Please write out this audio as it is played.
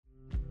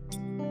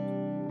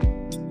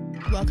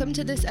Welcome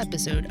to this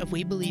episode of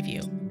We Believe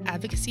You,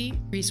 advocacy,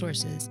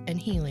 resources, and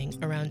healing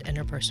around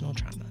interpersonal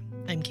trauma.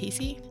 I'm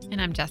Casey.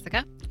 And I'm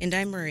Jessica. And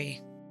I'm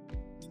Marie.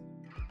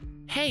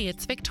 Hey,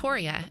 it's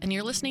Victoria, and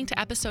you're listening to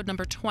episode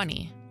number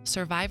 20,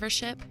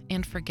 Survivorship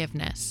and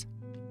Forgiveness.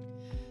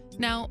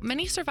 Now,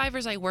 many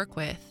survivors I work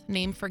with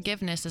name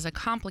forgiveness as a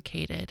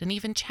complicated and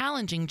even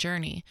challenging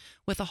journey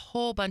with a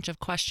whole bunch of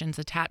questions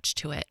attached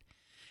to it.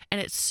 And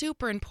it's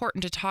super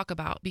important to talk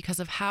about because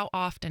of how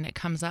often it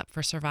comes up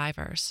for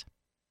survivors.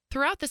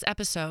 Throughout this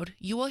episode,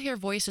 you will hear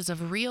voices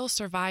of real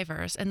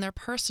survivors and their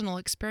personal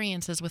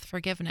experiences with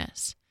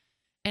forgiveness.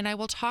 And I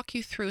will talk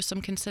you through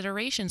some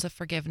considerations of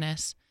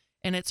forgiveness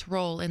and its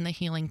role in the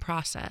healing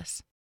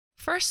process.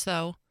 First,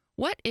 though,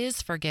 what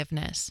is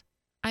forgiveness?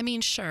 I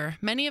mean, sure,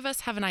 many of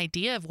us have an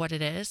idea of what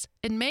it is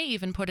and may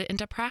even put it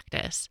into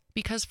practice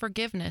because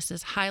forgiveness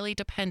is highly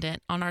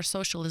dependent on our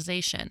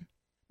socialization.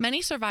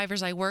 Many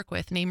survivors I work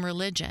with name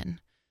religion,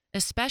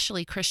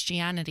 especially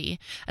Christianity,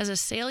 as a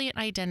salient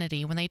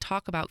identity when they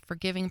talk about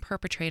forgiving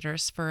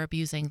perpetrators for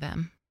abusing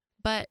them.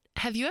 But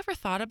have you ever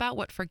thought about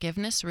what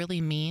forgiveness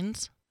really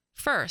means?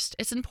 First,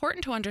 it's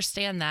important to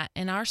understand that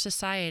in our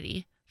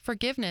society,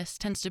 forgiveness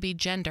tends to be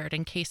gendered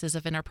in cases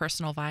of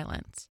interpersonal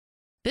violence.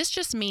 This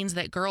just means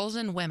that girls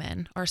and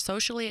women are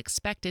socially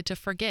expected to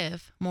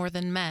forgive more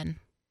than men.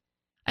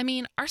 I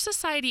mean, our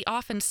society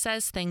often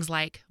says things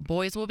like,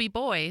 boys will be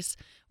boys,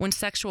 when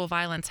sexual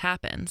violence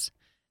happens,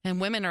 and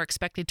women are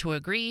expected to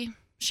agree,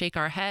 shake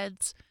our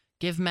heads,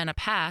 give men a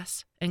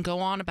pass, and go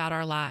on about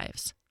our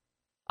lives.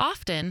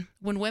 Often,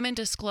 when women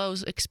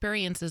disclose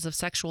experiences of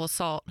sexual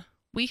assault,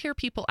 we hear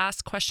people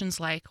ask questions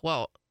like,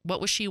 well,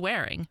 what was she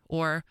wearing?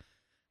 Or,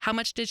 how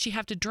much did she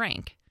have to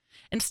drink?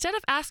 Instead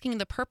of asking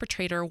the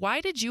perpetrator,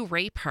 why did you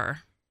rape her?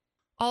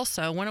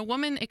 Also, when a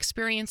woman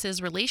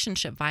experiences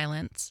relationship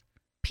violence,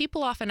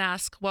 people often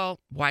ask, well,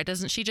 why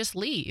doesn't she just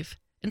leave?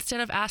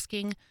 Instead of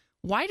asking,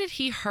 why did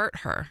he hurt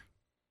her?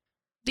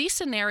 These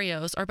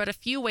scenarios are but a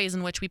few ways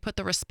in which we put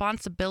the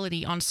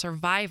responsibility on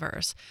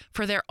survivors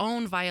for their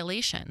own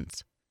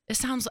violations. It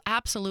sounds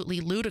absolutely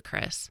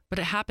ludicrous, but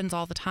it happens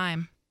all the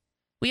time.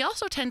 We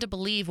also tend to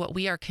believe what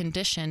we are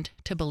conditioned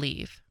to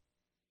believe.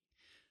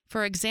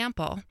 For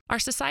example, our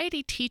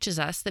society teaches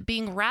us that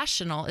being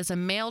rational is a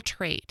male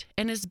trait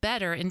and is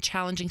better in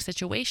challenging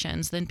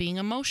situations than being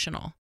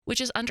emotional,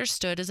 which is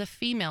understood as a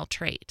female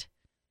trait.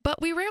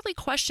 But we rarely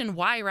question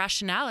why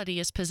rationality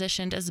is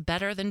positioned as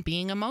better than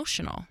being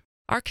emotional.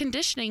 Our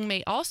conditioning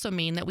may also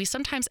mean that we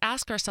sometimes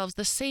ask ourselves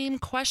the same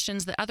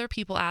questions that other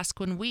people ask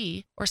when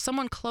we, or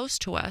someone close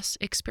to us,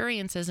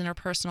 experiences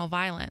interpersonal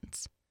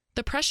violence.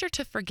 The pressure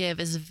to forgive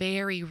is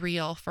very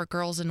real for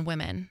girls and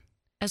women,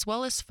 as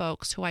well as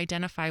folks who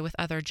identify with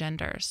other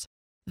genders.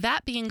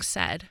 That being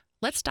said,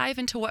 let's dive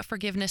into what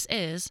forgiveness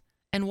is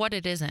and what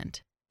it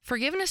isn't.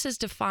 Forgiveness is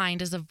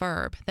defined as a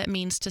verb that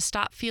means to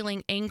stop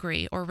feeling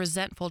angry or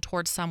resentful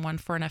towards someone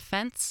for an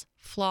offense,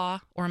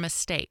 flaw, or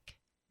mistake.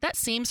 That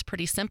seems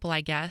pretty simple,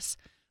 I guess,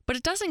 but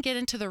it doesn't get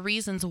into the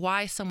reasons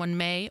why someone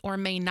may or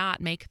may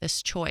not make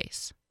this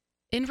choice.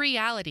 In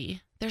reality,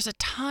 there's a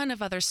ton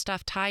of other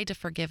stuff tied to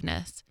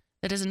forgiveness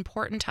that is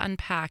important to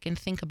unpack and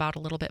think about a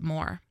little bit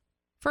more.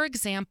 For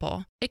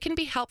example, it can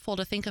be helpful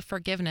to think of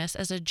forgiveness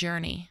as a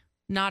journey,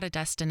 not a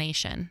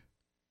destination.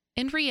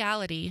 In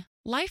reality,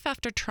 life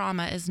after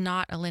trauma is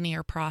not a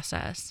linear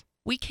process.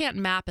 We can't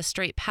map a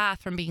straight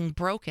path from being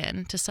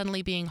broken to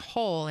suddenly being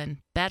whole and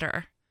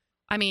better.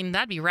 I mean,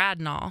 that'd be rad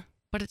and all,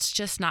 but it's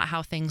just not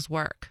how things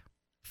work.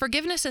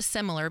 Forgiveness is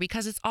similar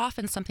because it's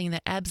often something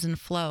that ebbs and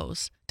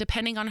flows,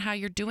 depending on how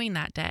you're doing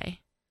that day.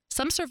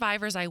 Some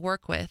survivors I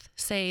work with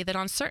say that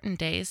on certain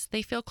days,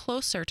 they feel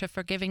closer to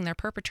forgiving their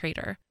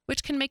perpetrator,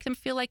 which can make them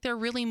feel like they're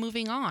really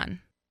moving on.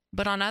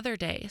 But on other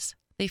days,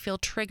 they feel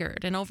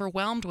triggered and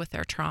overwhelmed with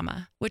their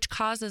trauma, which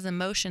causes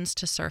emotions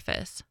to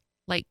surface,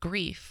 like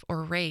grief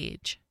or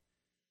rage,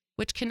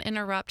 which can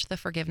interrupt the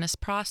forgiveness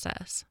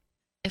process.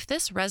 If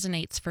this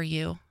resonates for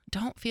you,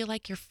 don't feel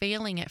like you're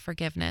failing at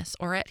forgiveness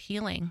or at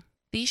healing.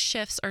 These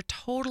shifts are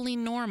totally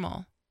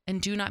normal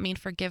and do not mean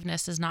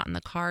forgiveness is not in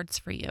the cards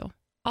for you.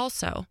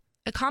 Also,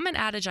 a common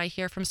adage I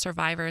hear from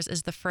survivors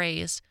is the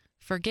phrase,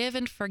 forgive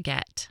and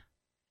forget.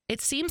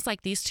 It seems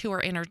like these two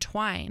are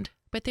intertwined,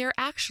 but they are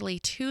actually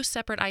two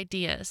separate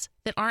ideas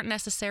that aren't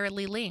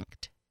necessarily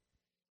linked.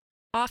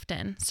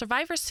 Often,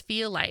 survivors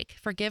feel like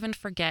forgive and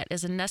forget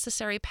is a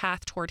necessary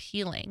path toward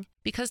healing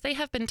because they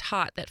have been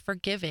taught that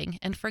forgiving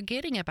and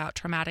forgetting about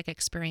traumatic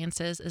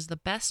experiences is the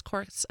best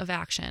course of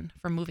action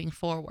for moving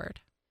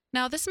forward.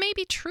 Now, this may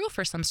be true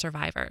for some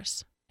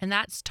survivors, and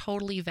that's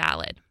totally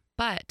valid.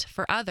 But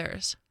for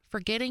others,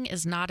 forgetting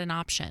is not an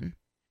option.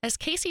 As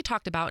Casey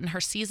talked about in her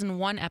Season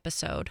 1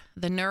 episode,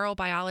 The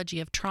Neurobiology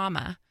of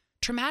Trauma,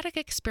 traumatic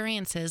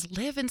experiences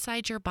live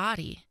inside your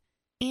body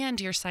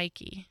and your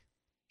psyche.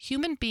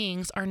 Human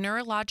beings are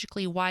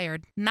neurologically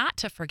wired not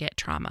to forget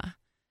trauma,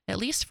 at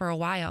least for a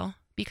while,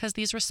 because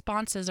these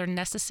responses are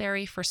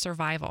necessary for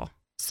survival.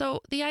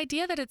 So the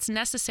idea that it's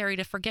necessary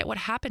to forget what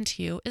happened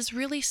to you is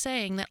really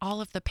saying that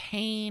all of the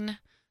pain,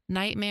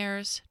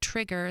 Nightmares,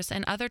 triggers,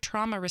 and other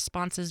trauma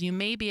responses you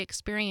may be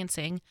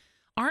experiencing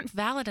aren't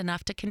valid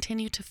enough to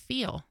continue to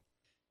feel.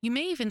 You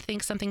may even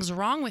think something's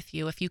wrong with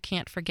you if you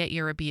can't forget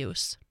your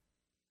abuse.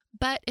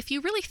 But if you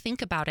really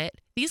think about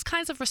it, these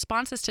kinds of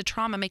responses to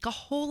trauma make a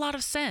whole lot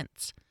of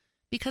sense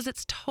because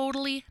it's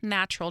totally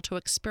natural to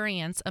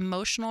experience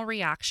emotional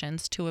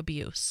reactions to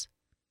abuse.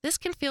 This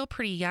can feel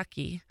pretty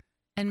yucky,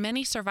 and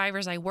many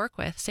survivors I work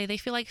with say they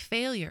feel like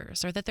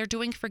failures or that they're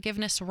doing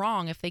forgiveness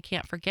wrong if they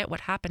can't forget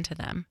what happened to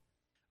them.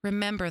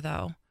 Remember,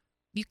 though,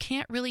 you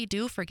can't really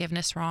do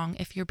forgiveness wrong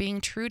if you're being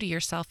true to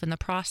yourself in the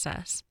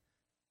process.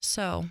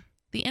 So,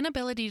 the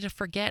inability to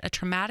forget a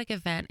traumatic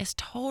event is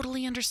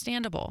totally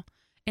understandable,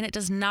 and it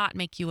does not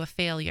make you a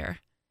failure.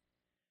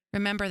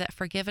 Remember that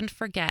forgive and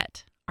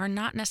forget are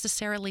not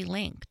necessarily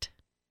linked.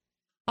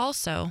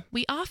 Also,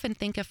 we often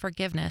think of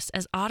forgiveness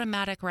as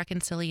automatic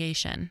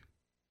reconciliation.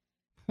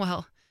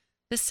 Well,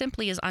 this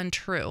simply is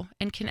untrue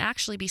and can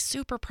actually be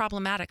super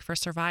problematic for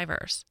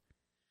survivors.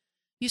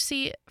 You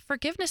see,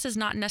 forgiveness is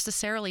not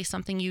necessarily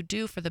something you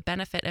do for the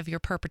benefit of your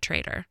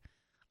perpetrator,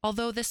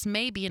 although this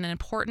may be an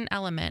important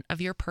element of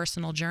your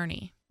personal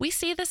journey. We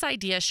see this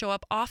idea show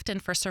up often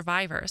for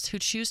survivors who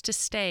choose to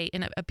stay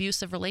in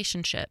abusive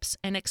relationships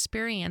and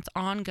experience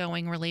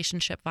ongoing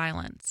relationship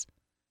violence.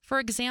 For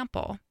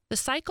example, the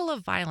cycle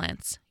of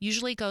violence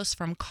usually goes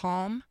from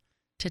calm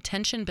to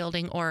tension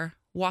building or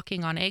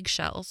walking on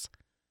eggshells,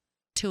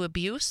 to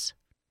abuse,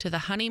 to the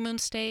honeymoon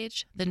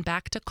stage, then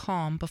back to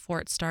calm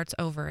before it starts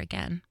over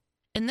again.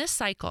 In this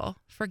cycle,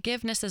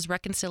 forgiveness as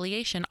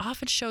reconciliation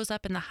often shows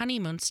up in the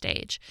honeymoon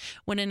stage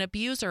when an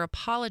abuser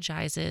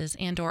apologizes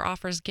and/or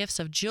offers gifts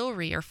of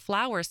jewelry or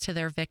flowers to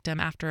their victim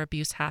after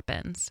abuse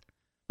happens.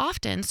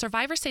 Often,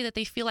 survivors say that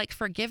they feel like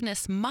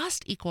forgiveness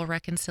must equal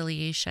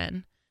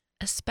reconciliation,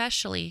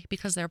 especially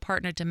because their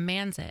partner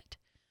demands it,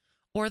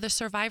 or the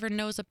survivor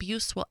knows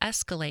abuse will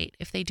escalate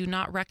if they do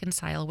not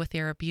reconcile with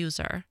their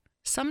abuser.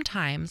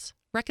 Sometimes,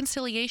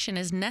 reconciliation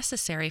is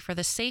necessary for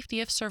the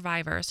safety of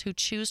survivors who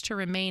choose to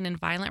remain in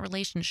violent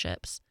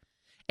relationships,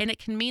 and it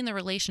can mean the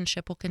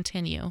relationship will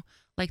continue,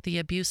 like the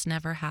abuse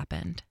never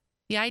happened.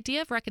 The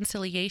idea of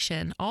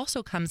reconciliation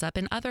also comes up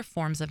in other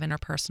forms of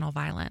interpersonal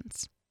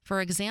violence. For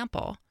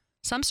example,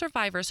 some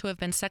survivors who have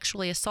been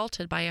sexually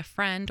assaulted by a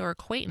friend or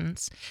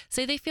acquaintance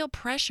say they feel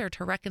pressure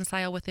to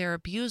reconcile with their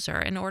abuser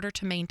in order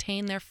to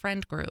maintain their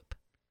friend group.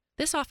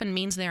 This often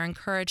means they're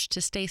encouraged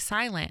to stay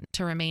silent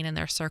to remain in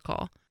their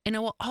circle, and it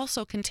will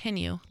also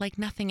continue like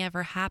nothing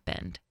ever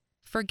happened.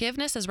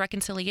 Forgiveness as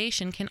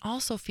reconciliation can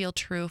also feel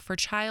true for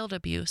child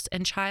abuse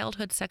and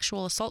childhood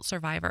sexual assault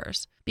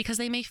survivors because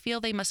they may feel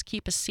they must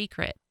keep a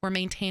secret or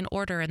maintain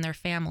order in their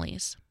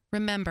families.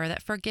 Remember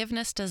that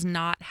forgiveness does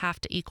not have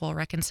to equal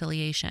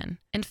reconciliation.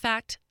 In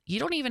fact, you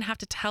don't even have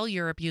to tell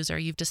your abuser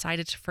you've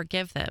decided to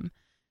forgive them,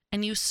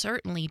 and you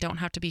certainly don't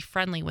have to be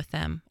friendly with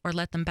them or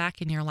let them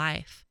back in your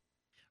life.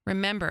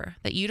 Remember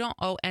that you don't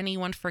owe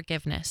anyone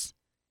forgiveness,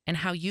 and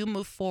how you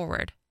move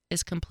forward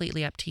is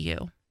completely up to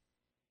you.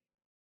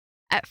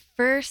 At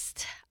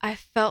first, I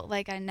felt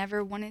like I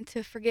never wanted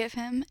to forgive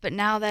him, but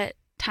now that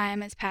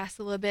time has passed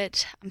a little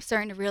bit, I'm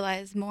starting to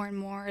realize more and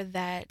more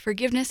that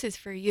forgiveness is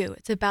for you.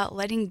 It's about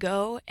letting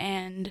go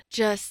and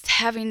just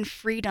having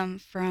freedom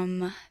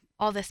from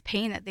all this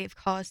pain that they've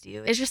caused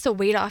you. It's just a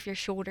weight off your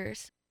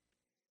shoulders.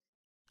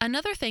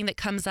 Another thing that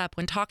comes up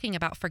when talking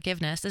about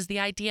forgiveness is the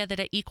idea that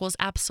it equals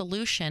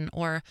absolution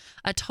or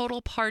a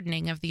total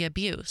pardoning of the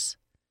abuse.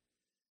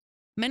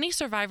 Many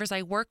survivors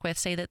I work with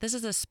say that this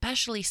is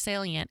especially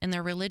salient in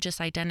their religious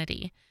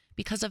identity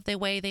because of the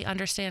way they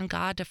understand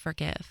God to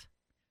forgive.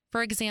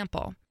 For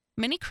example,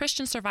 many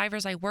Christian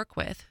survivors I work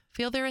with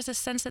feel there is a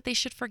sense that they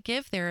should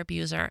forgive their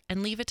abuser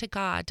and leave it to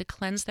God to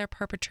cleanse their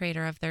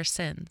perpetrator of their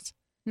sins.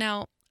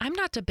 Now, I'm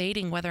not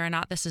debating whether or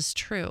not this is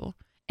true,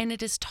 and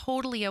it is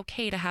totally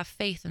okay to have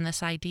faith in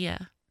this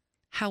idea.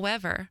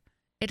 However,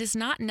 it is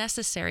not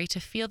necessary to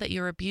feel that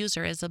your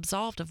abuser is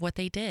absolved of what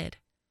they did.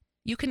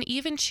 You can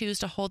even choose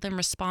to hold them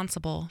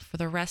responsible for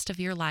the rest of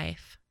your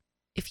life.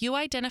 If you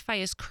identify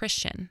as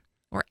Christian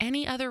or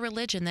any other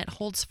religion that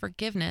holds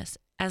forgiveness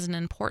as an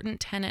important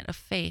tenet of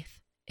faith,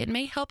 it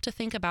may help to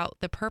think about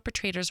the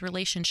perpetrator's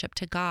relationship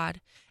to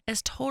God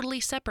as totally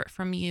separate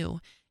from you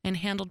and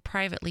handled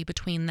privately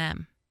between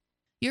them.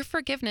 Your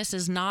forgiveness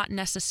is not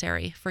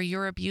necessary for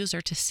your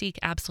abuser to seek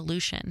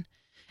absolution,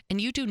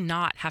 and you do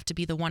not have to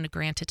be the one to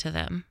grant it to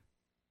them.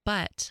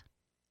 But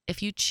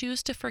if you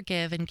choose to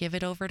forgive and give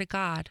it over to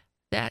God,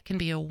 that can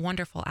be a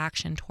wonderful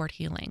action toward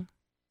healing.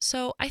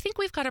 So I think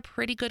we've got a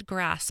pretty good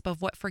grasp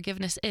of what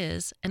forgiveness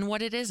is and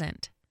what it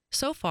isn't.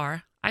 So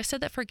far, I've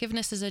said that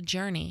forgiveness is a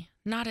journey,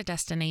 not a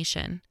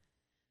destination,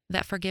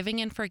 that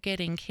forgiving and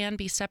forgetting can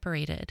be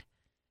separated,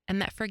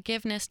 and that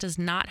forgiveness does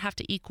not have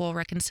to equal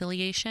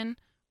reconciliation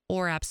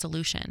or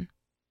absolution.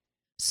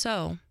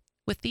 So,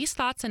 with these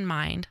thoughts in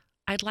mind,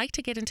 I'd like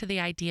to get into the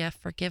idea of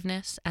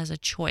forgiveness as a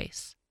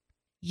choice.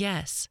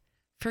 Yes,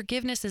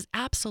 forgiveness is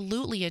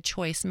absolutely a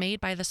choice made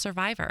by the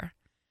survivor.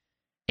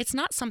 It's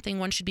not something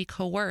one should be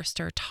coerced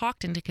or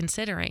talked into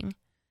considering.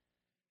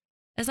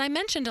 As I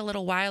mentioned a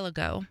little while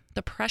ago,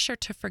 the pressure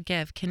to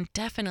forgive can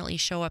definitely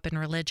show up in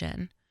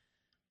religion.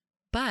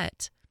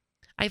 But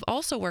I've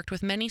also worked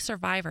with many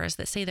survivors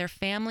that say their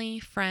family,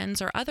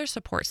 friends, or other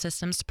support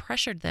systems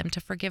pressured them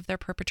to forgive their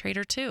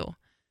perpetrator too.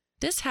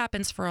 This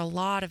happens for a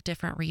lot of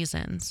different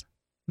reasons.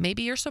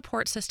 Maybe your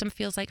support system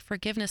feels like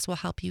forgiveness will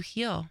help you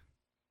heal.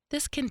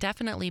 This can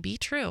definitely be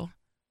true,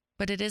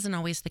 but it isn't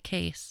always the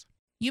case.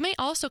 You may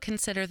also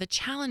consider the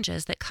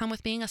challenges that come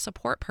with being a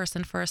support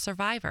person for a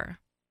survivor.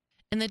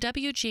 In the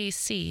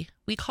WGAC,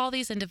 we call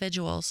these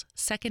individuals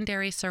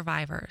secondary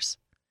survivors.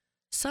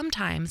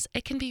 Sometimes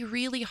it can be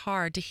really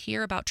hard to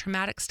hear about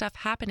traumatic stuff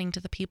happening to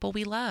the people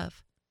we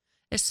love,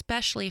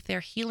 especially if their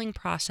healing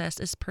process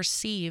is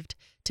perceived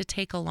to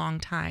take a long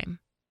time.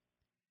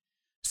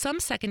 Some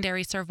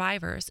secondary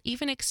survivors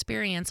even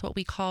experience what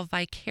we call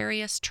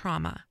vicarious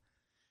trauma,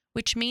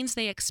 which means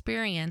they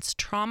experience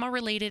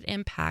trauma-related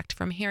impact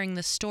from hearing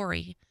the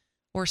story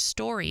or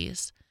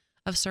stories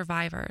of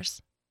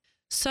survivors.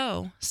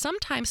 So,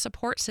 sometimes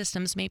support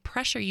systems may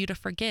pressure you to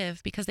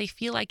forgive because they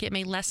feel like it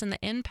may lessen the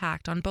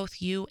impact on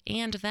both you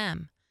and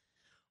them,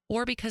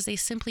 or because they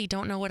simply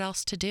don't know what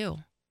else to do.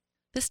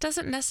 This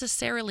doesn't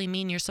necessarily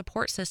mean your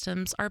support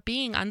systems are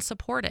being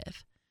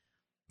unsupportive.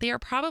 They are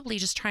probably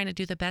just trying to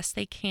do the best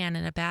they can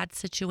in a bad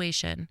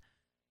situation,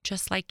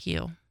 just like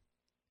you.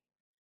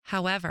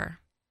 However,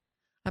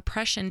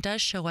 oppression does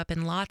show up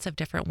in lots of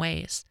different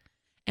ways,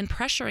 and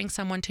pressuring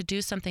someone to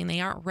do something they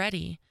aren't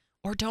ready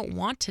or don't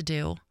want to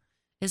do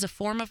is a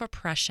form of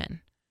oppression,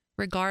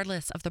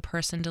 regardless of the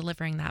person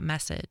delivering that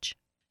message.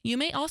 You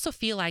may also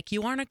feel like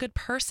you aren't a good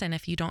person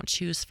if you don't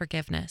choose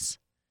forgiveness.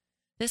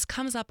 This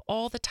comes up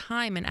all the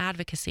time in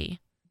advocacy,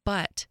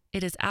 but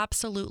it is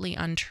absolutely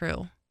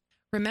untrue.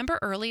 Remember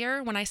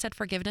earlier when I said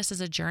forgiveness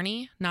is a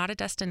journey, not a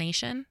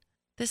destination?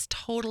 This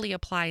totally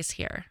applies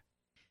here.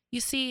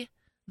 You see,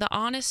 the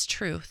honest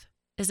truth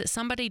is that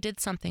somebody did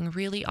something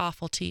really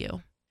awful to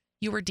you.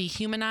 You were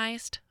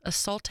dehumanized,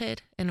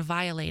 assaulted, and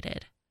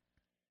violated.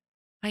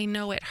 I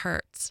know it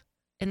hurts,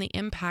 and the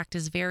impact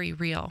is very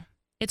real.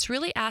 It's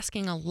really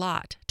asking a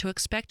lot to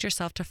expect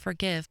yourself to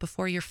forgive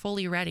before you're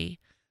fully ready,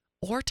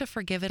 or to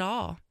forgive at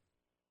all.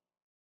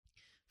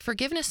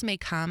 Forgiveness may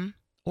come,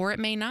 or it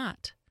may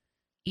not.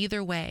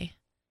 Either way,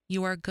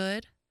 you are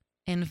good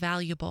and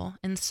valuable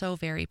and so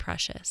very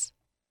precious.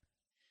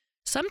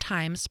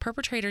 Sometimes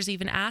perpetrators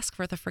even ask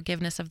for the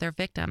forgiveness of their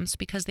victims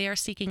because they are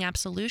seeking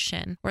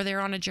absolution or they're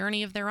on a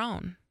journey of their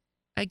own.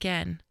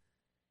 Again,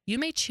 you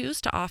may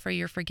choose to offer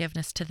your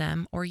forgiveness to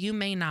them or you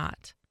may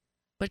not,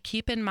 but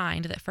keep in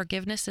mind that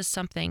forgiveness is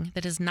something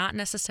that is not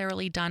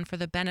necessarily done for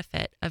the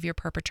benefit of your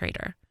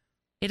perpetrator.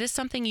 It is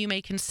something you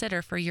may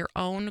consider for your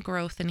own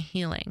growth and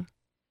healing.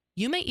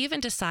 You may even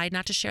decide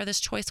not to share this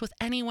choice with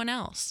anyone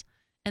else,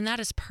 and that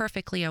is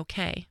perfectly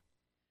okay.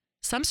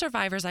 Some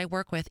survivors I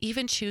work with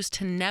even choose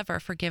to never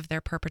forgive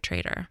their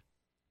perpetrator.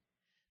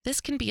 This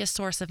can be a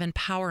source of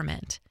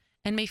empowerment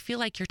and may feel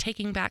like you're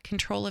taking back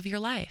control of your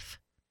life.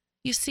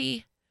 You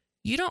see,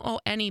 you don't owe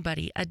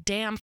anybody a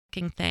damn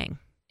fucking thing,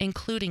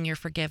 including your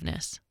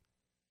forgiveness.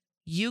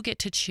 You get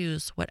to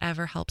choose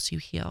whatever helps you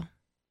heal.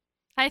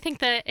 I think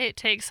that it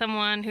takes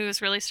someone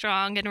who's really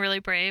strong and really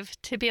brave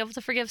to be able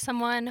to forgive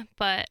someone,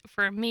 but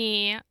for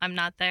me, I'm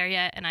not there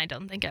yet, and I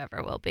don't think I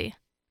ever will be.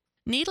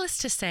 Needless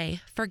to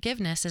say,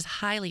 forgiveness is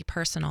highly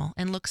personal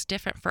and looks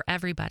different for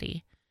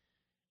everybody.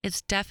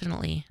 It's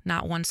definitely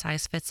not one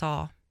size fits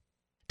all.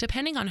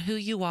 Depending on who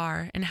you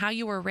are and how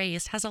you were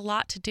raised has a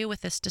lot to do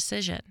with this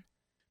decision.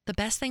 The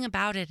best thing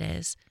about it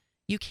is,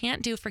 you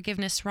can't do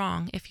forgiveness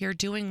wrong if you're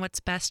doing what's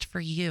best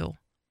for you.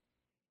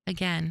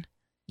 Again,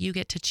 you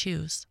get to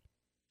choose.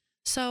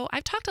 So,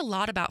 I've talked a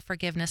lot about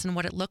forgiveness and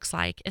what it looks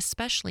like,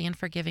 especially in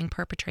forgiving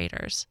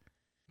perpetrators.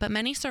 But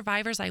many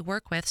survivors I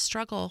work with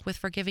struggle with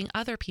forgiving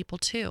other people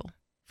too.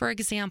 For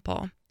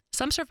example,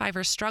 some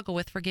survivors struggle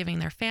with forgiving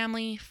their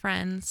family,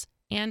 friends,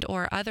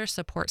 and/or other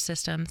support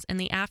systems in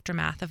the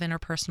aftermath of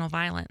interpersonal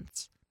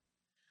violence.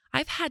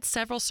 I've had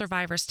several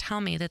survivors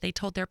tell me that they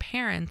told their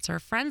parents or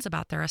friends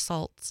about their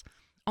assaults,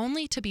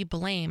 only to be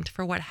blamed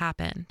for what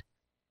happened.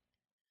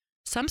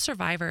 Some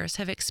survivors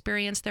have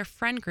experienced their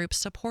friend groups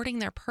supporting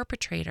their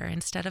perpetrator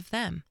instead of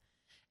them,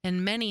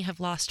 and many have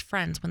lost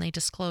friends when they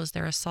disclose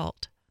their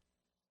assault.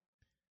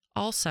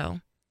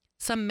 Also,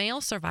 some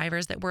male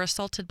survivors that were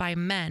assaulted by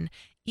men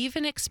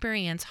even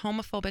experience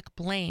homophobic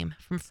blame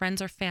from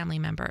friends or family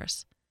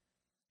members.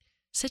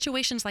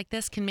 Situations like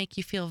this can make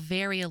you feel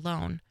very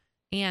alone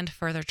and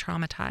further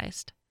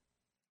traumatized.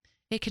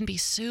 It can be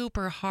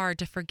super hard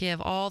to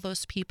forgive all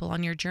those people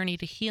on your journey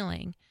to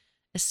healing,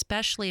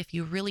 especially if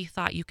you really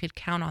thought you could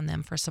count on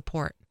them for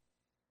support.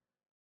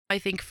 I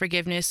think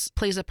forgiveness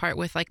plays a part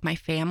with my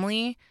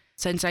family,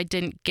 since I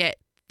didn't get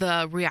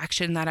the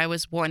reaction that I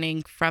was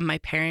wanting from my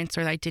parents,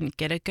 or I didn't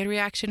get a good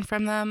reaction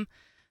from them,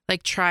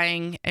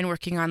 trying and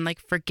working on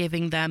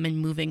forgiving them and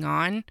moving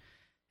on,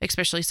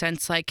 especially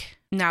since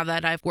now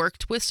that I've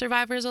worked with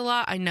survivors a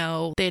lot, I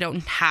know they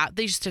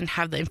just didn't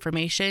have the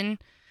information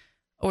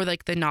or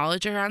like the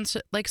knowledge around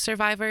like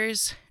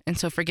survivors. And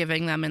so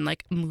forgiving them and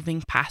like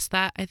moving past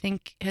that, I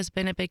think has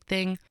been a big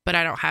thing. But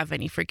I don't have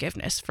any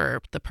forgiveness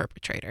for the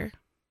perpetrator.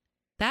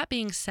 That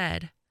being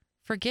said,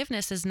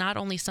 forgiveness is not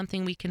only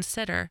something we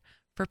consider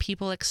for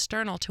people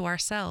external to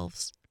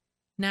ourselves.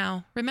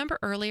 Now, remember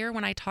earlier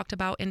when I talked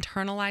about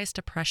internalized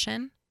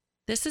depression?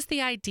 This is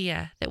the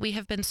idea that we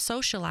have been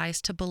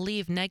socialized to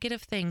believe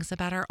negative things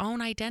about our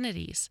own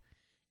identities,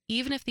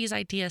 even if these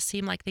ideas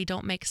seem like they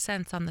don't make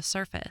sense on the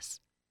surface.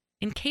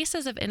 In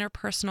cases of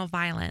interpersonal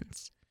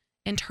violence,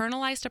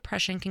 internalized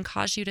depression can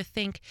cause you to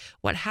think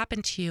what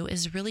happened to you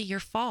is really your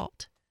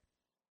fault.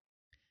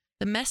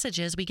 The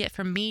messages we get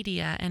from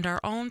media and our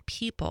own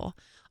people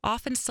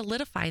often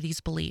solidify these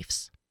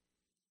beliefs.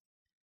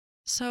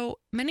 So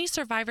many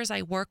survivors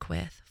I work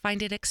with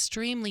find it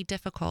extremely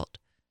difficult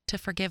to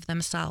forgive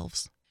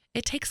themselves.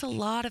 It takes a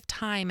lot of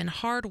time and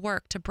hard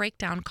work to break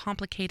down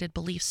complicated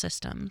belief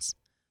systems.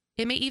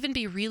 It may even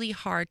be really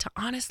hard to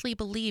honestly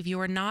believe you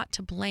are not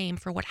to blame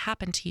for what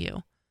happened to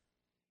you.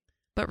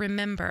 But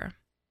remember,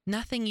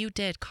 nothing you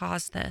did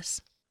caused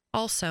this.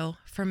 Also,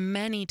 for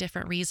many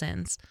different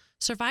reasons,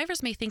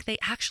 survivors may think they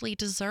actually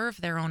deserve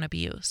their own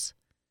abuse.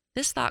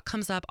 This thought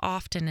comes up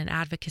often in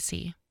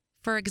advocacy.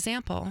 For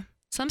example,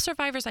 some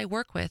survivors I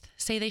work with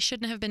say they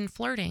shouldn't have been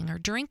flirting or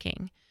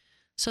drinking,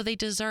 so they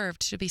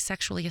deserved to be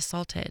sexually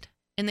assaulted.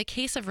 In the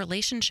case of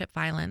relationship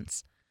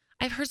violence,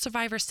 I've heard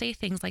survivors say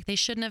things like they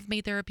shouldn't have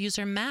made their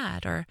abuser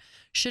mad or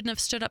shouldn't have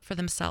stood up for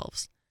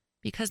themselves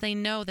because they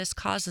know this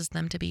causes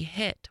them to be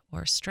hit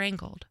or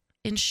strangled.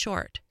 In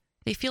short,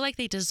 they feel like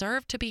they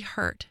deserve to be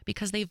hurt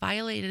because they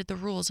violated the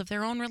rules of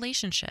their own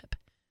relationship.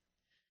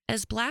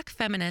 As Black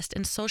feminist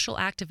and social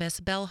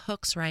activist Bell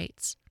Hooks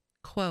writes,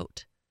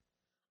 quote,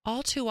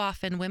 "All too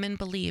often women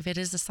believe it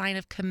is a sign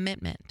of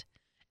commitment,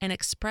 an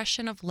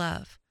expression of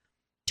love,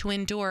 to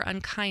endure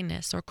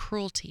unkindness or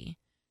cruelty,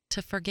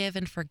 to forgive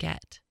and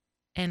forget."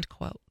 End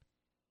quote.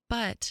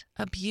 But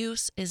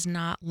abuse is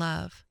not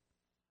love.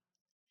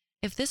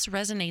 If this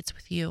resonates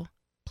with you,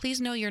 please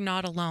know you're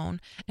not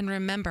alone and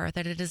remember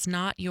that it is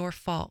not your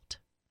fault.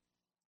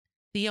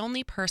 The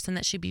only person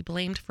that should be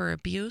blamed for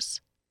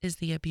abuse is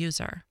the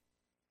abuser.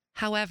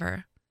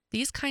 However,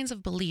 these kinds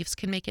of beliefs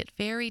can make it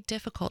very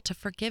difficult to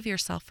forgive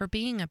yourself for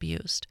being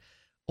abused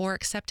or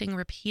accepting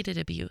repeated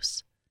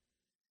abuse.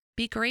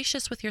 Be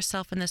gracious with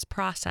yourself in this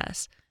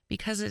process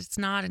because it's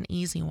not an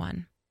easy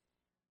one.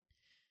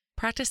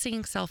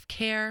 Practicing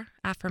self-care,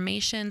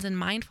 affirmations, and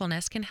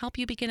mindfulness can help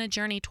you begin a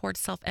journey towards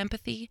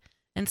self-empathy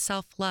and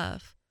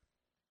self-love,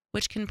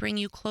 which can bring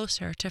you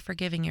closer to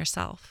forgiving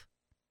yourself.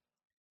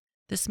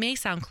 This may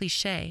sound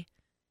cliché,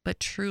 but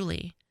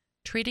truly,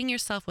 treating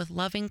yourself with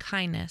loving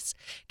kindness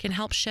can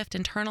help shift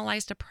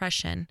internalized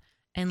depression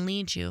and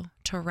lead you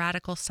to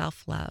radical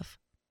self-love.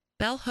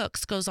 Bell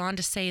Hooks goes on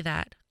to say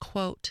that,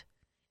 quote,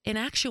 "In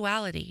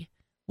actuality,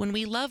 when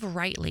we love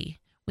rightly,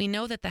 we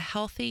know that the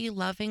healthy,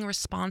 loving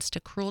response to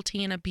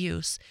cruelty and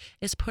abuse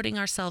is putting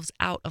ourselves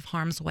out of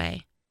harm's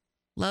way.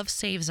 Love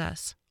saves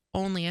us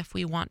only if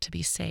we want to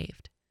be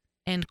saved."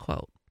 End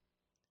quote.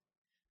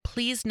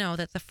 Please know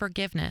that the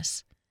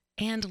forgiveness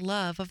and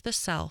love of the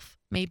self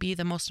may be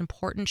the most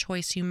important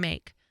choice you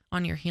make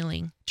on your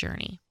healing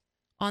journey.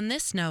 On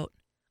this note,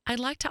 I'd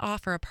like to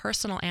offer a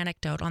personal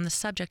anecdote on the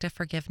subject of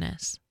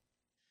forgiveness.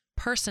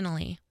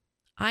 Personally,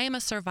 I am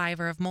a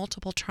survivor of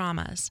multiple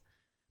traumas,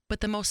 but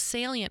the most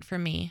salient for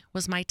me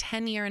was my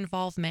 10-year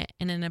involvement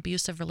in an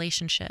abusive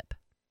relationship.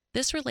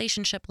 This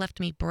relationship left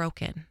me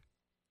broken,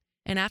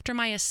 and after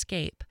my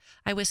escape,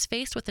 I was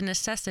faced with the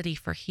necessity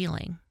for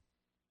healing.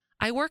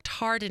 I worked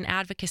hard in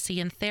advocacy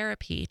and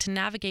therapy to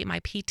navigate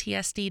my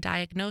PTSD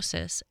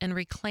diagnosis and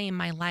reclaim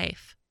my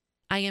life.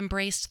 I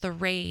embraced the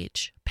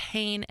rage,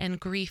 pain,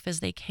 and grief as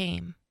they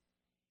came.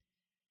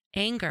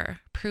 Anger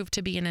proved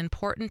to be an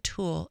important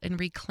tool in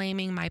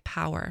reclaiming my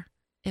power.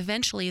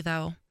 Eventually,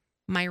 though,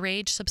 my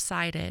rage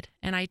subsided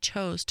and I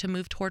chose to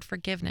move toward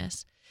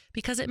forgiveness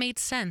because it made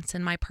sense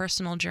in my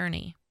personal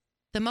journey.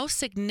 The most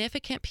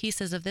significant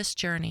pieces of this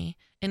journey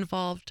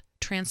involved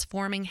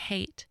transforming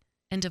hate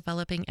and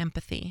developing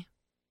empathy.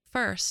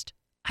 First,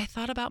 I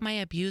thought about my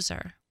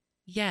abuser.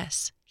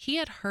 Yes, he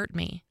had hurt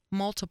me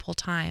multiple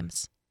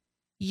times.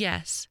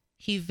 Yes,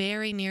 he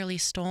very nearly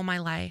stole my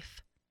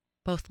life,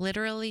 both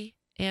literally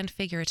and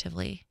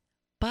figuratively.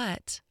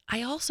 But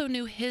I also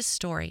knew his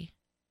story.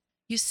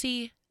 You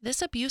see,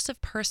 this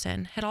abusive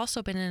person had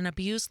also been an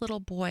abused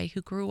little boy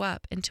who grew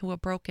up into a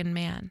broken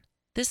man.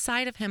 This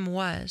side of him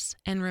was,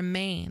 and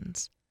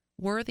remains,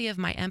 worthy of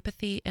my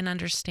empathy and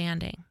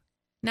understanding.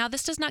 Now,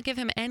 this does not give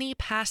him any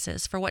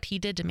passes for what he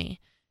did to me,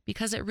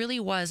 because it really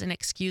was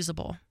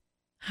inexcusable.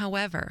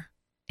 However,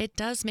 it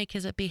does make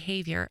his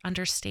behavior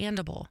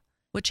understandable,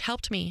 which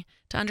helped me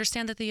to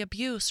understand that the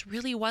abuse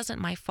really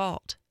wasn't my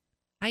fault.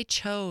 I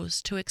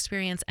chose to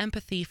experience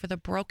empathy for the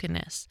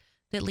brokenness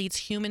that leads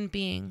human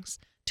beings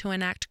to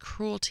enact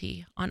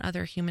cruelty on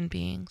other human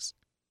beings.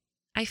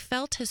 I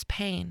felt his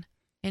pain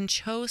and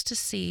chose to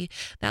see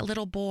that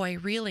little boy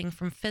reeling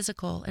from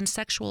physical and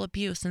sexual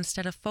abuse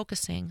instead of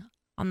focusing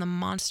on the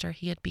monster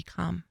he had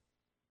become.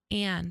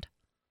 And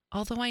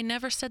although I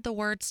never said the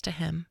words to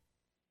him,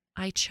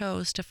 I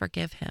chose to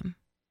forgive him.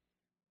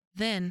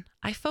 Then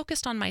I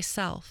focused on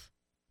myself.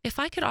 If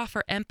I could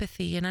offer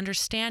empathy and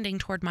understanding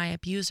toward my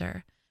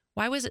abuser,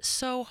 why was it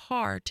so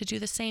hard to do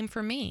the same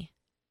for me?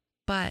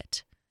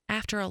 But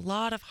after a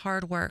lot of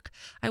hard work,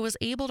 I was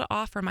able to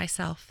offer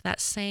myself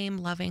that same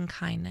loving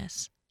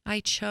kindness. I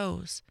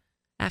chose,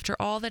 after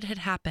all that had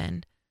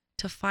happened,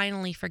 to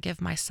finally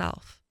forgive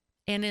myself.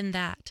 And in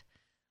that,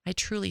 I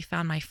truly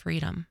found my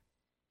freedom.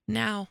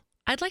 Now,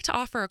 I'd like to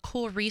offer a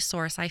cool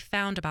resource I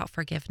found about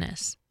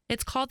forgiveness.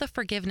 It's called the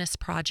Forgiveness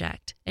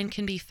Project and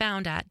can be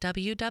found at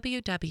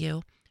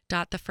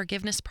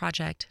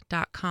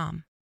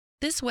www.theforgivenessproject.com.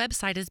 This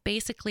website is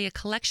basically a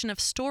collection of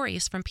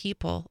stories from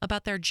people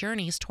about their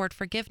journeys toward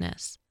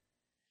forgiveness.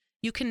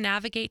 You can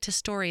navigate to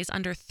stories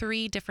under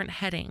 3 different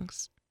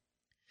headings.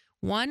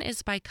 One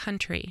is by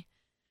country,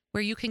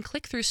 where you can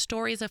click through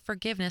stories of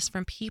forgiveness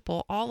from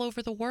people all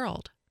over the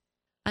world.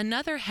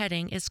 Another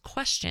heading is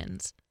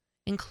questions,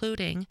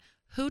 including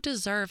who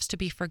deserves to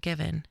be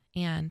forgiven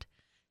and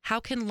how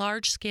can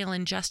large-scale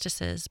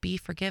injustices be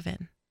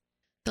forgiven.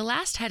 The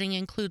last heading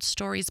includes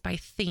stories by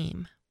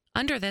theme.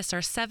 Under this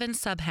are 7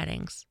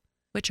 subheadings,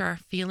 which are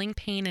feeling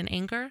pain and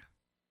anger,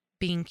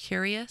 being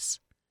curious,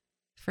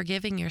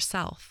 forgiving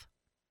yourself,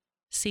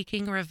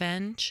 seeking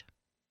revenge,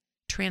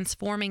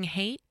 transforming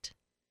hate,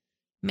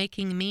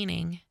 making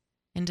meaning,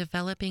 and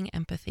developing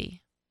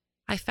empathy.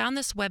 I found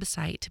this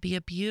website to be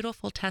a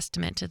beautiful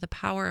testament to the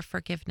power of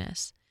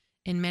forgiveness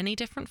in many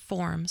different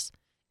forms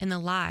in the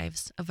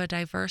lives of a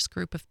diverse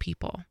group of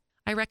people.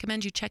 I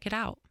recommend you check it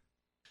out.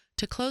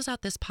 To close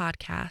out this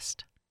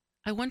podcast,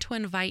 I want to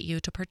invite you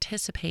to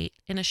participate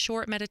in a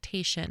short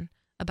meditation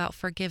about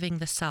forgiving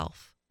the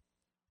self.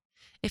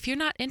 If you're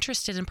not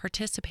interested in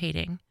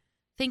participating,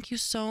 thank you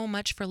so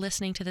much for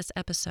listening to this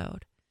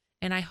episode,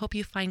 and I hope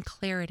you find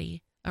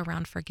clarity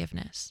around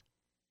forgiveness.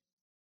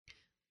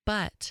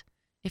 But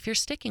if you're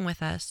sticking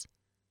with us,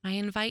 I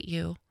invite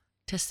you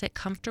to sit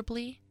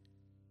comfortably,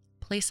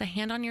 place a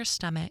hand on your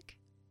stomach,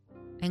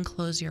 and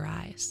close your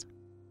eyes.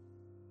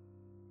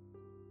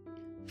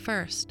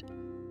 First,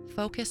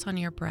 focus on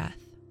your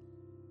breath.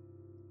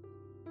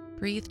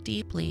 Breathe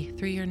deeply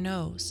through your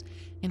nose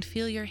and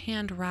feel your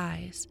hand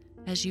rise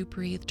as you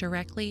breathe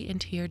directly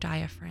into your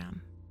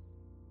diaphragm.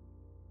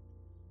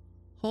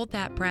 Hold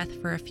that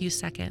breath for a few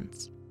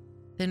seconds,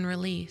 then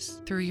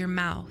release through your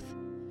mouth,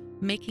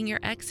 making your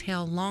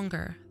exhale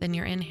longer than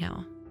your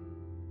inhale.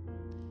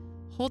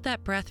 Hold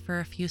that breath for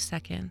a few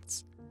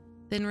seconds,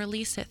 then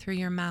release it through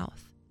your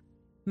mouth,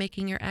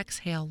 making your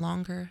exhale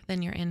longer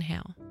than your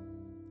inhale.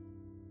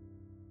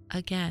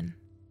 Again,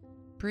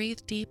 breathe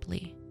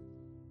deeply.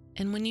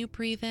 And when you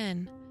breathe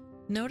in,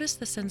 notice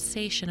the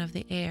sensation of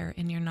the air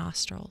in your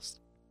nostrils.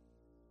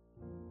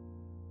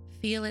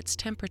 Feel its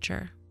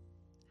temperature,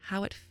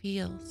 how it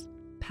feels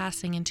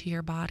passing into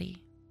your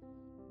body.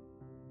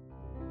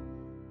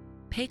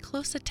 Pay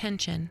close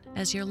attention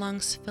as your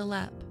lungs fill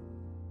up,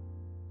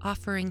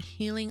 offering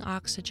healing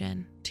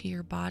oxygen to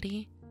your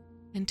body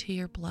and to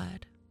your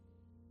blood.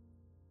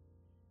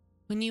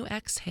 When you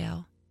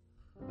exhale,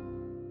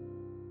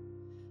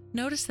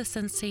 notice the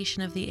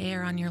sensation of the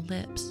air on your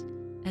lips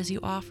as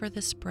you offer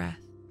this breath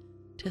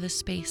to the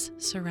space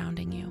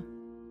surrounding you.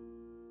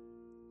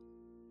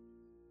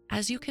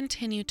 As you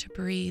continue to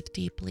breathe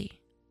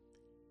deeply,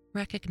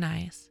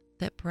 recognize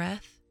that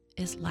breath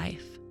is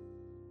life.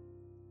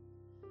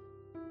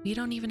 We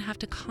don't even have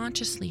to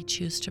consciously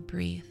choose to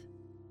breathe,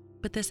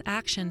 but this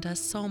action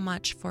does so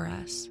much for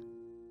us.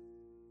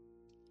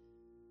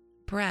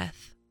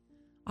 Breath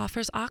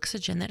offers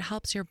oxygen that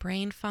helps your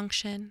brain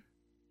function,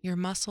 your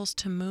muscles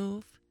to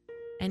move,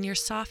 and your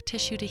soft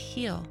tissue to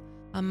heal,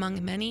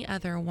 among many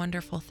other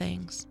wonderful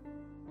things.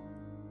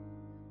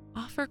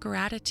 Offer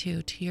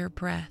gratitude to your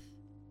breath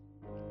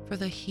for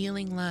the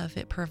healing love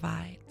it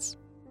provides.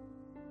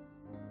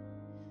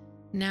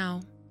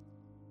 Now,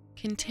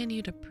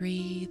 continue to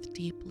breathe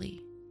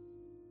deeply.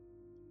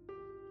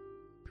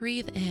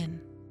 Breathe in,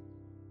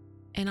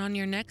 and on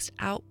your next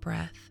out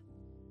breath,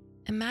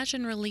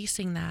 imagine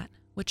releasing that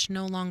which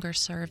no longer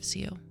serves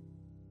you.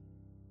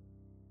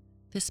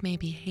 This may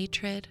be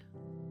hatred,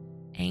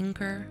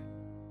 anger,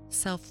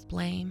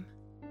 self-blame,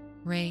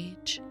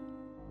 rage.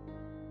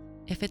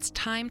 If it's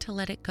time to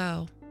let it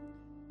go,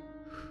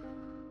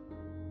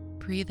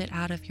 breathe it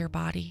out of your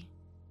body.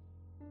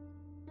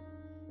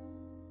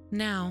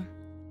 Now,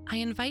 I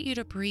invite you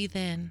to breathe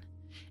in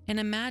and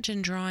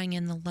imagine drawing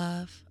in the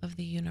love of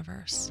the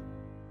universe.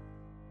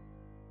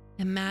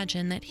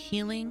 Imagine that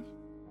healing,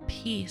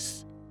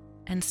 peace,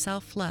 and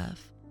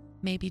self-love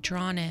may be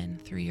drawn in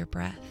through your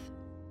breath.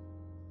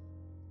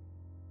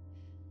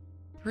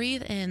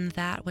 Breathe in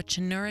that which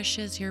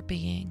nourishes your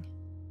being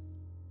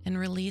and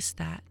release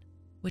that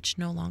which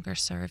no longer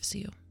serves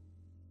you.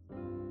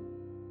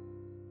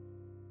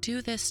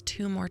 Do this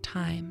 2 more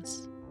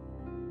times.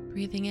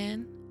 Breathing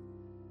in,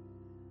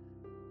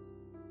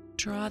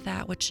 draw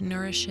that which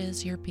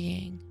nourishes your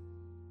being.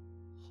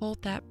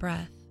 Hold that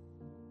breath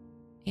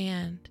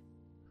and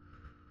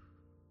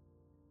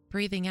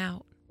breathing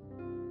out,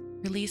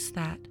 Release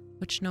that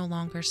which no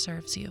longer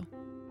serves you.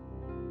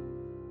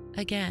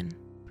 Again,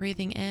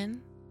 breathing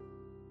in,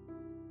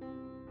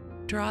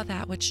 draw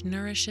that which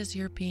nourishes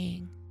your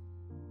being.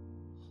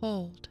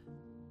 Hold,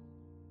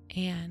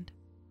 and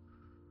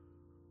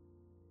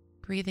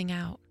breathing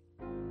out,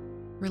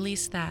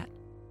 release that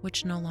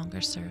which no longer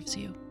serves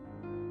you.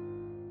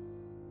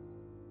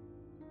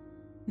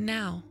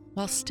 Now,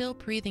 while still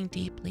breathing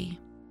deeply,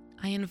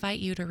 I invite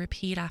you to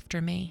repeat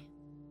after me.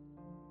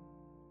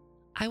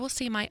 I will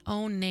say my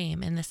own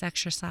name in this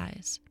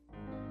exercise,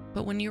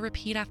 but when you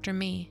repeat after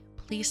me,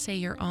 please say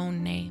your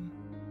own name.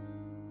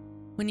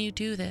 When you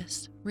do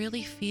this,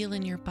 really feel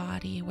in your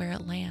body where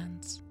it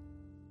lands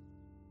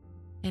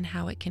and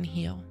how it can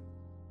heal.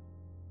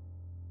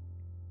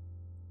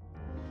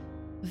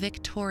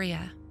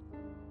 Victoria,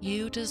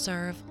 you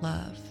deserve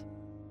love.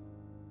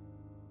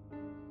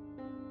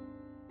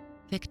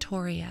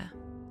 Victoria,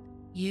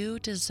 you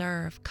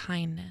deserve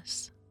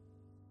kindness.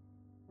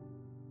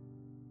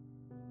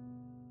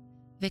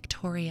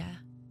 Victoria,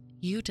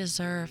 you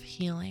deserve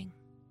healing.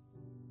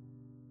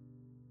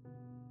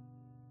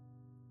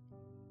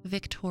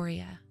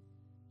 Victoria,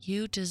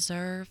 you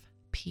deserve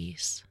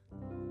peace.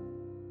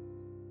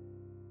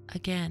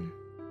 Again.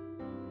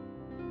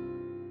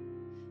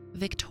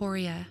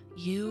 Victoria,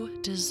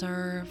 you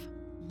deserve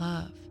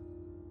love.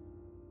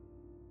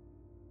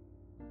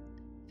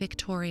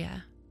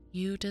 Victoria,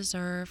 you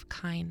deserve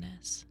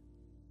kindness.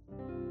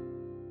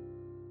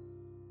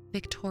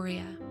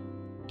 Victoria,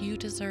 you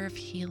deserve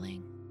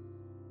healing.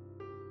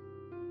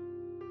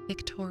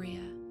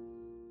 Victoria,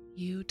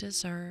 you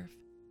deserve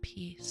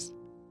peace.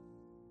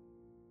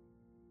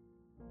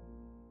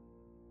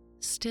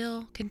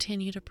 Still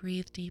continue to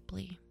breathe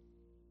deeply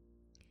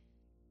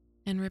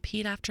and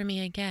repeat after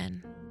me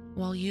again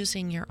while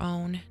using your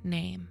own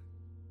name.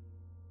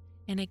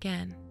 And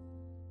again,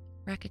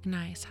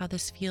 recognize how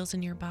this feels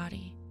in your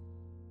body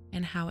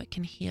and how it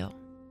can heal.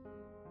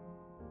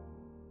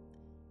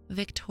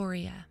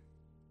 Victoria,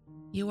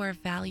 you are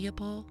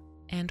valuable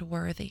and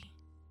worthy.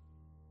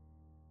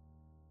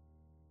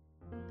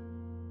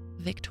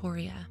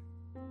 Victoria,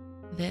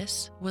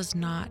 this was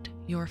not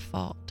your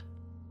fault.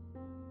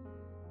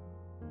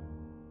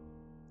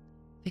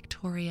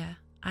 Victoria,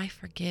 I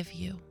forgive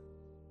you.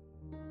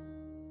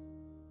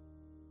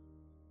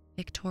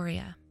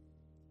 Victoria,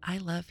 I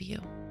love you.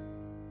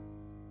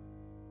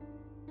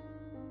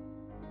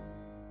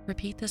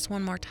 Repeat this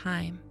one more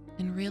time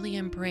and really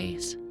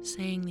embrace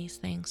saying these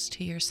things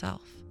to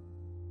yourself.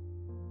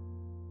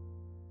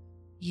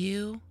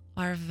 You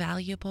are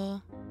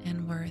valuable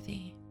and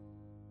worthy.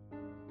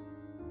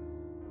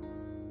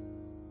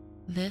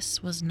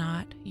 This was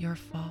not your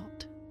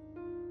fault.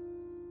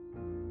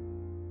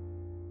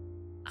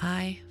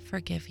 I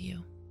forgive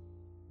you.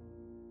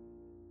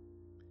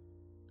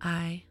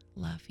 I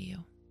love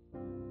you.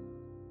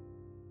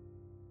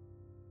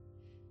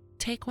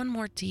 Take one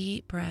more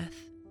deep breath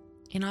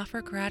and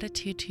offer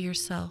gratitude to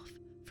yourself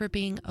for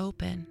being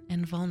open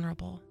and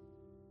vulnerable.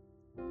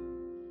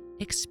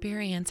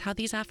 Experience how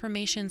these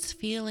affirmations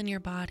feel in your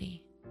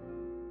body.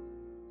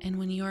 And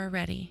when you are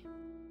ready,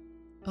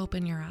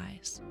 open your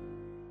eyes.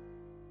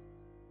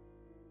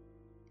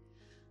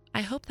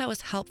 I hope that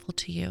was helpful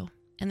to you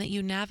and that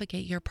you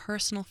navigate your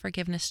personal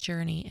forgiveness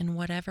journey in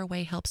whatever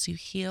way helps you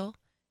heal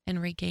and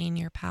regain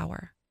your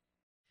power.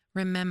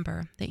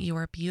 Remember that you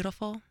are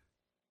beautiful,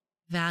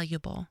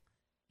 valuable,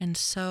 and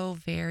so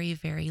very,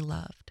 very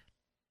loved.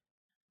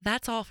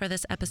 That's all for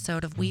this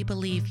episode of We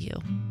Believe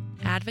You,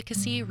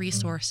 advocacy,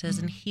 resources,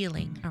 and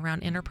healing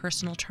around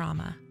interpersonal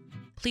trauma.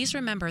 Please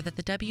remember that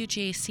the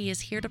WGAC is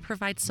here to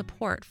provide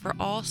support for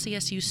all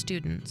CSU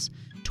students,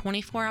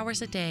 24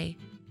 hours a day,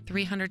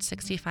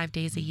 365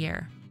 days a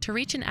year. To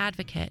reach an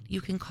advocate,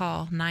 you can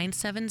call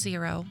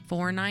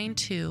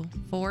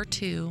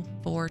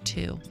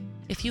 970-492-4242.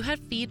 If you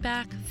have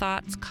feedback,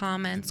 thoughts,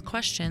 comments,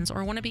 questions,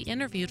 or want to be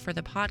interviewed for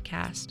the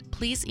podcast,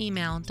 please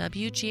email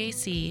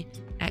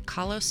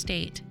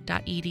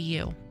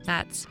wgac@colostate.edu.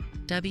 That's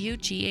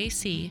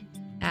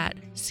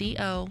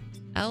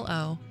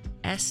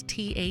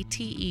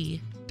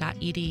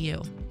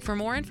wgac@colostate.edu. For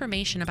more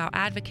information about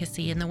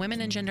advocacy in the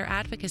Women and Gender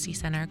Advocacy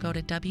Center, go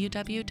to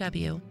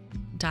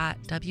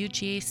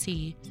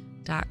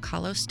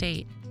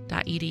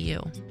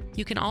www.wgac.colostate.edu.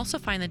 You can also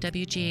find the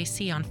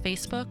WGAC on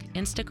Facebook,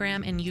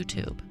 Instagram, and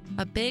YouTube.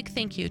 A big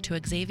thank you to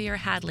Xavier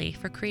Hadley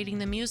for creating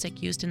the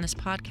music used in this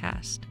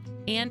podcast,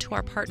 and to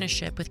our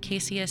partnership with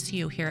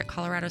KCSU here at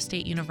Colorado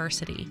State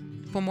University.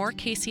 For more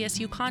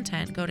KCSU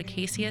content, go to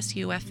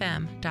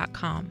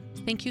kcsufm.com.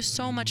 Thank you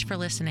so much for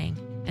listening,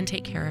 and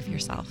take care of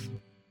yourself.